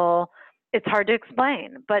powerful. It's hard to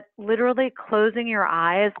explain, but literally closing your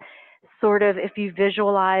eyes, sort of, if you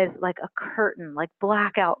visualize like a curtain, like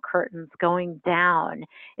blackout curtains going down,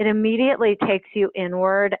 it immediately takes you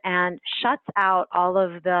inward and shuts out all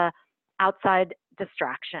of the outside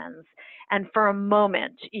distractions. And for a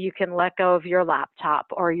moment, you can let go of your laptop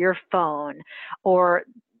or your phone or,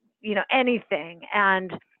 anything,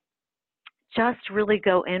 and just really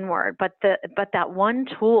go inward. But that one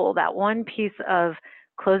tool, that one piece of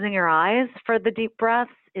closing your eyes for the deep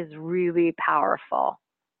breaths is really powerful.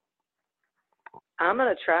 I'm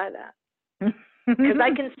going to try that because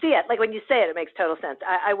I can see it. Like when you say it, it makes total sense.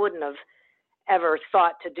 I wouldn't have ever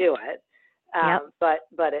thought to do it. Yep.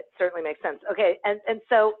 But it certainly makes sense. Okay, and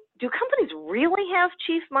so do companies really have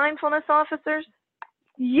chief mindfulness officers?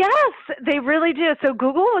 Yes, they really do. So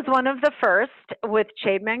Google was one of the first with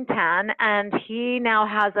Chade-Meng Tan, and he now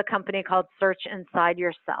has a company called Search Inside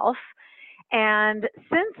Yourself. And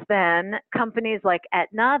since then, companies like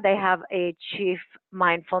Aetna, they have a chief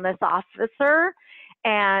mindfulness officer,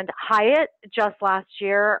 and Hyatt just last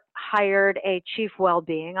year hired a chief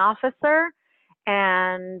well-being officer,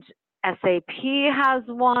 and SAP has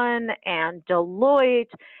one, and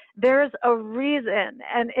Deloitte. There's a reason,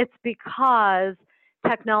 and it's because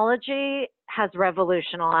technology has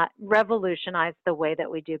revolutionized the way that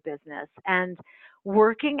we do business, and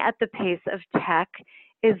working at the pace of tech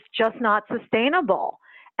is just not sustainable.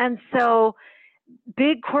 And so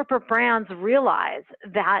big corporate brands realize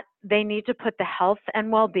that they need to put the health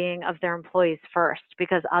and well-being of their employees first,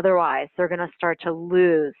 because otherwise they're going to start to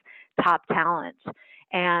lose top talent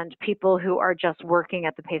and people who are just working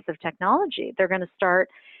at the pace of technology. They're going to start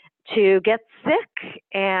to get sick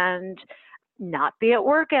and not be at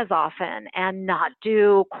work as often and not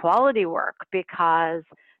do quality work because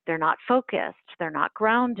they're not focused, they're not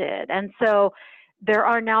grounded. And so there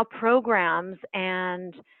are now programs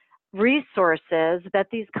and resources that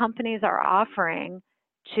these companies are offering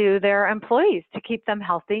to their employees to keep them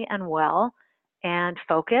healthy and well and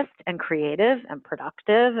focused and creative and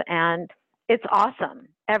productive. And it's awesome.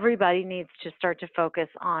 Everybody needs to start to focus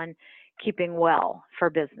on keeping well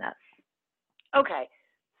for business. Okay.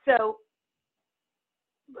 So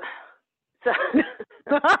it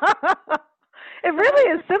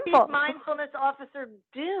really is Chief simple. mindfulness officer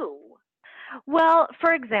do? Well,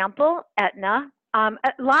 for example, Aetna.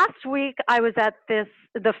 Last week, I was at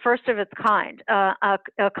the first of its kind, a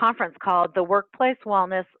conference called the Workplace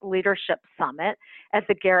Wellness Leadership Summit at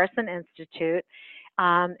the Garrison Institute.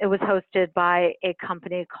 It was hosted by a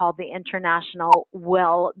company called the International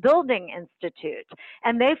Well Building Institute,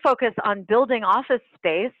 and they focus on building office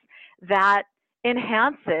space that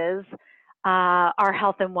enhances our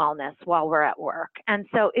health and wellness while we're at work. And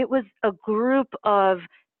so it was a group of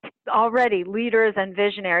already leaders and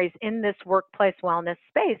visionaries in this workplace wellness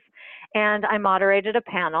space. And I moderated a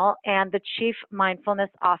panel, and the Chief Mindfulness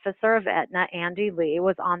Officer of Aetna, Andy Lee,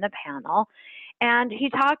 was on the panel. And he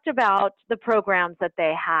talked about the programs that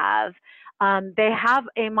they have. They have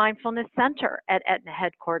a mindfulness center at Aetna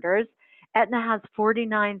headquarters. Aetna has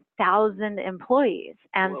 49,000 employees.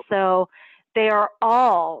 And so they are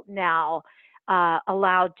all now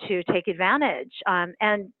allowed to take advantage.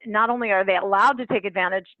 And not only are they allowed to take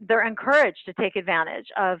advantage, they're encouraged to take advantage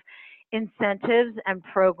of incentives and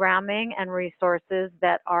programming and resources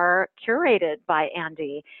that are curated by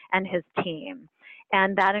Andy and his team.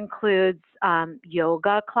 And that includes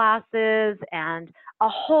yoga classes and a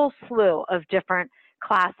whole slew of different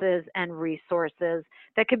classes and resources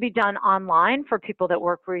that can be done online for people that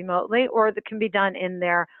work remotely, or that can be done in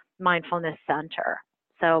their mindfulness center.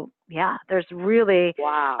 So yeah, there's really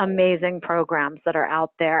amazing programs that are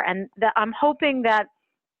out there. And I'm hoping that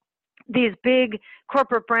these big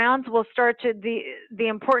corporate brands will start to, the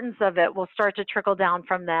importance of it will start to trickle down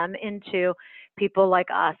from them into people like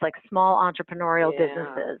us, like small entrepreneurial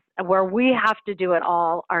businesses, where we have to do it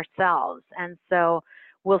all ourselves. And so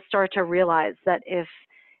we'll start to realize that if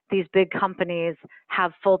these big companies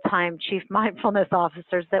have full-time chief mindfulness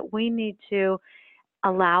officers, that we need to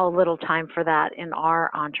allow a little time for that in our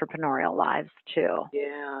entrepreneurial lives too.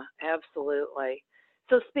 Yeah, absolutely.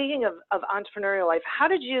 So speaking of entrepreneurial life, how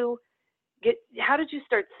did you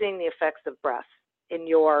start seeing the effects of breath in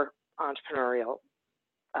your entrepreneurial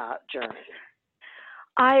journey?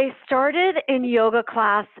 I started in yoga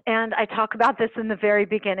class, and I talk about this in the very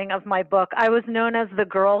beginning of my book. I was known as the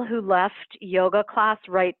girl who left yoga class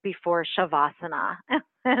right before Shavasana.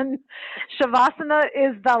 And Shavasana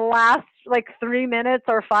is the last 3 minutes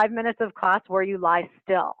or 5 minutes of class where you lie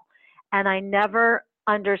still. And I never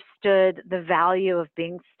understood the value of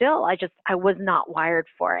being still. I was not wired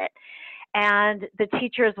for it. And the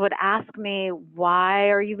teachers would ask me, why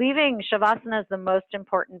are you leaving? Shavasana is the most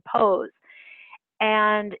important pose.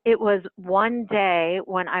 And it was one day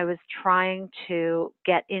when I was trying to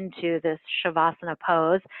get into this Shavasana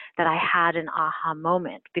pose that I had an aha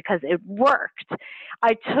moment, because it worked.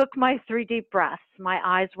 I took my 3 deep breaths, my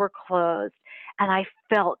eyes were closed, and I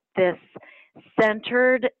felt this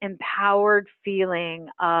centered, empowered feeling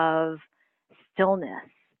of stillness.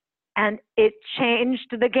 And it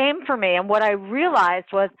changed the game for me. And what I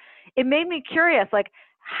realized was, it made me curious,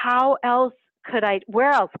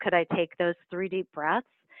 where else could I take those 3 deep breaths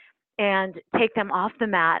and take them off the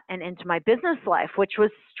mat and into my business life, which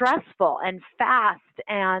was stressful and fast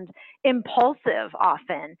and impulsive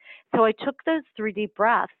often. So I took those 3 deep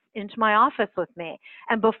breaths into my office with me.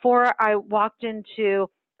 And before I walked into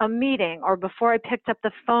a meeting, or before I picked up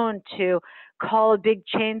the phone to call a big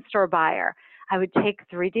chain store buyer, I would take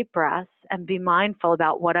 3 deep breaths and be mindful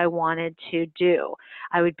about what I wanted to do.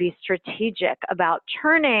 I would be strategic about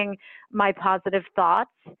turning my positive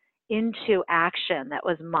thoughts into action that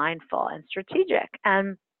was mindful and strategic.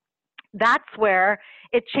 And that's where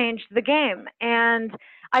it changed the game. And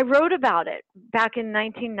I wrote about it back in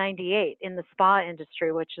 1998 in the spa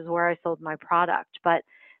industry, which is where I sold my product. But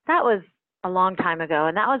that was a long time ago,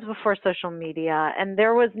 and that was before social media, and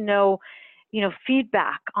there was no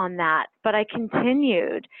feedback on that. But I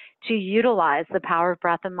continued to utilize the power of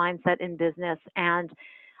breath and mindset in business. And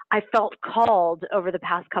I felt called over the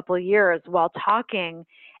past couple of years, while talking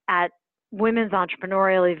at women's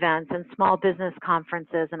entrepreneurial events and small business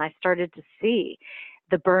conferences, and I started to see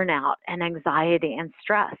the burnout and anxiety and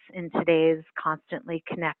stress in today's constantly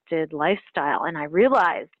connected lifestyle. And I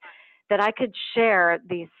realized that I could share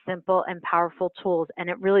these simple and powerful tools, and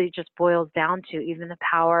it really just boils down to even the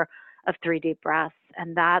power of 3 deep breaths.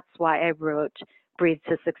 And that's why I wrote Breathe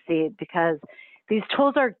to Succeed, because these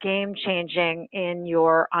tools are game-changing in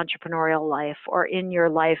your entrepreneurial life, or in your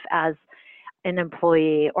life as an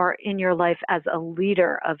employee, or in your life as a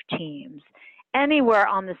leader of teams. Anywhere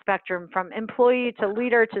on the spectrum, from employee to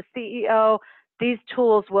leader to CEO, these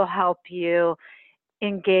tools will help you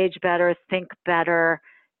engage better, think better,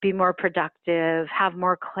 be more productive, have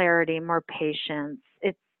more clarity, more patience.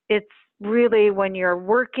 it's really when you're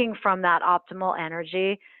working from that optimal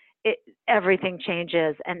energy, everything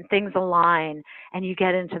changes and things align and you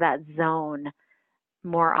get into that zone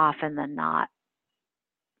more often than not.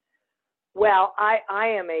 Well, I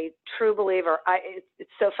am a true believer. It's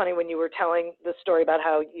so funny when you were telling the story about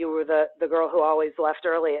how you were the girl who always left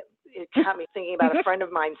early. It got me thinking about a friend of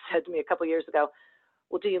mine said to me a couple of years ago,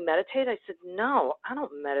 well, do you meditate? I said, no, I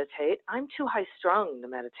don't meditate. I'm too high strung to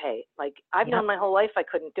meditate. Like, I've known my whole life I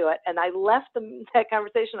couldn't do it. And I left that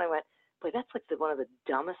conversation. I went, boy, that's like one of the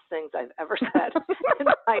dumbest things I've ever said in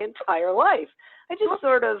my entire life. I just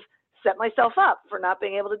sort of set myself up for not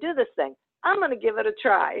being able to do this thing. I'm going to give it a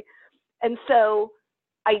try. And so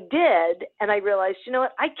I did, and I realized, you know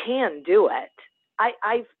what, I can do it.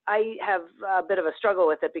 I have a bit of a struggle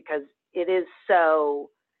with it because it is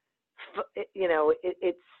so, you know,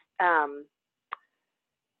 it's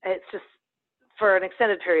just for an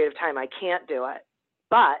extended period of time, I can't do it,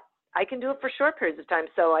 but I can do it for short periods of time.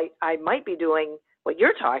 So I might be doing what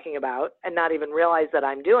you're talking about and not even realize that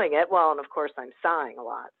I'm doing it. Well, and of course I'm sighing a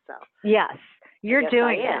lot. So yes, you're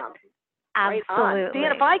doing it. Right. Absolutely.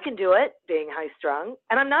 Dan, if I can do it, being high strung,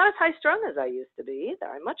 and I'm not as high strung as I used to be either.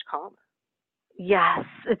 I'm much calmer. Yes,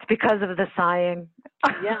 it's because of the sighing.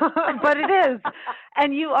 Yeah. But it is.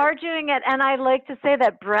 And you are doing it. And I like to say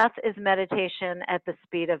that breath is meditation at the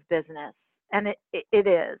speed of business. And it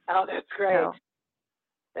is. Oh, that's great. So.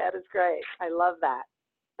 That is great. I love that.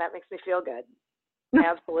 That makes me feel good.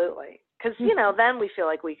 Absolutely. Because, you know, then we feel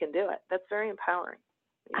like we can do it. That's very empowering.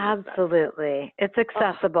 Absolutely. It's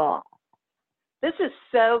accessible. This is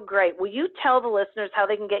so great. Will you tell the listeners how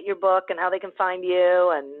they can get your book and how they can find you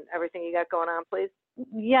and everything you got going on, please?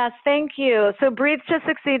 Yes, thank you. So Breathe to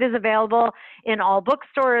Succeed is available in all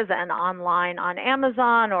bookstores and online on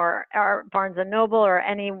Amazon or Barnes & Noble or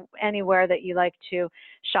anywhere that you like to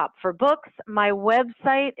shop for books. My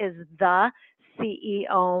website is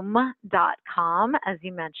theceom.com, as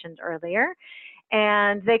you mentioned earlier.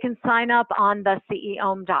 And they can sign up on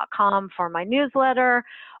theceom.com for my newsletter,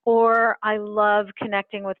 or I love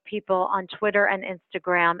connecting with people on Twitter and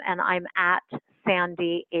Instagram, and I'm at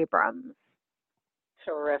Sandy Abrams.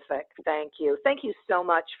 Terrific. Thank you. Thank you so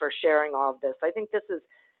much for sharing all of this. I think this is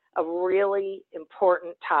a really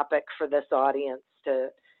important topic for this audience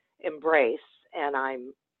to embrace, and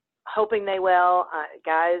I'm hoping they will.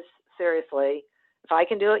 Guys, seriously, if I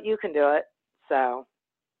can do it, you can do it. So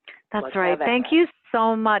that's right. Thank you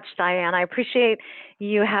so much, Diane. I appreciate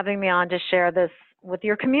you having me on to share this with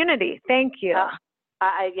your community. Thank you.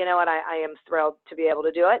 You know what? I am thrilled to be able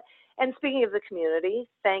to do it. And speaking of the community,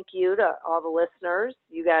 thank you to all the listeners.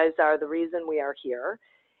 You guys are the reason we are here.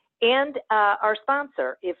 And our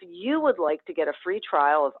sponsor, if you would like to get a free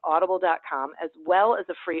trial of audible.com as well as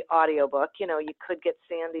a free audiobook, you know, you could get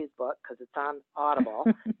Sandy's book because it's on Audible.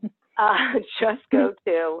 Just go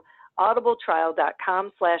to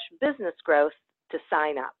audibletrial.com/businessgrowth to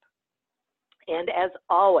sign up. And as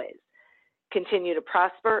always, continue to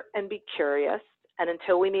prosper and be curious. And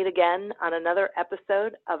until we meet again on another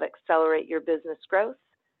episode of Accelerate Your Business Growth,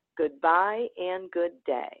 goodbye and good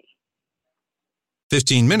day.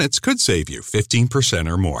 15 minutes could save you 15%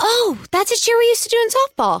 or more. Oh, that's a cheer we used to do in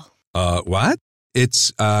softball. What?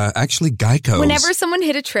 It's actually Geico. Whenever someone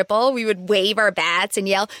hit a triple, we would wave our bats and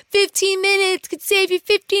yell, 15 minutes could save you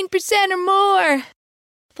 15% or more.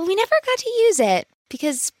 But we never got to use it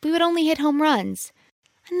because we would only hit home runs.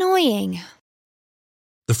 Annoying.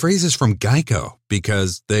 The phrase is from Geico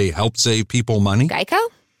because they help save people money. Geico?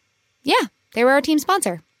 Yeah, they were our team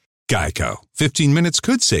sponsor. Geico. 15 minutes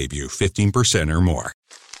could save you 15% or more.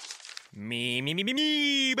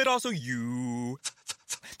 Me, but also you.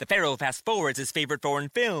 The Pharaoh fast forwards his favorite foreign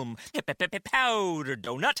film, Powder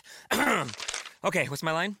Donut. Okay, what's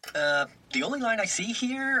my line? The only line I see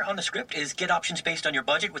here on the script is get options based on your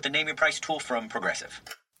budget with the Name Your Price tool from Progressive.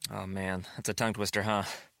 Oh man, that's a tongue twister, huh?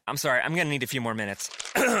 I'm sorry, I'm gonna need a few more minutes.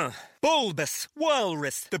 Bulbous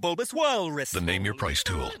Walrus, the Bulbous Walrus. The Name Your Price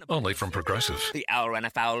tool, only from Progressive. The owl ran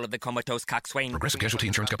afoul of the comatose coxswain. Progressive Casualty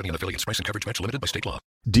Insurance Company and affiliates. Price and coverage match limited by state law.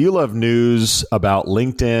 Do you love news about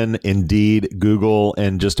LinkedIn, Indeed, Google,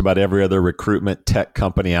 and just about every other recruitment tech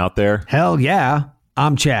company out there? Hell yeah.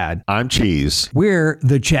 I'm Chad. I'm Cheese. We're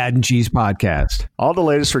the Chad and Cheese Podcast. All the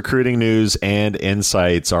latest recruiting news and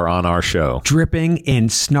insights are on our show. Dripping in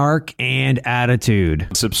snark and attitude.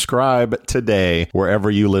 Subscribe today wherever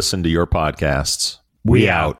you listen to your podcasts. We out.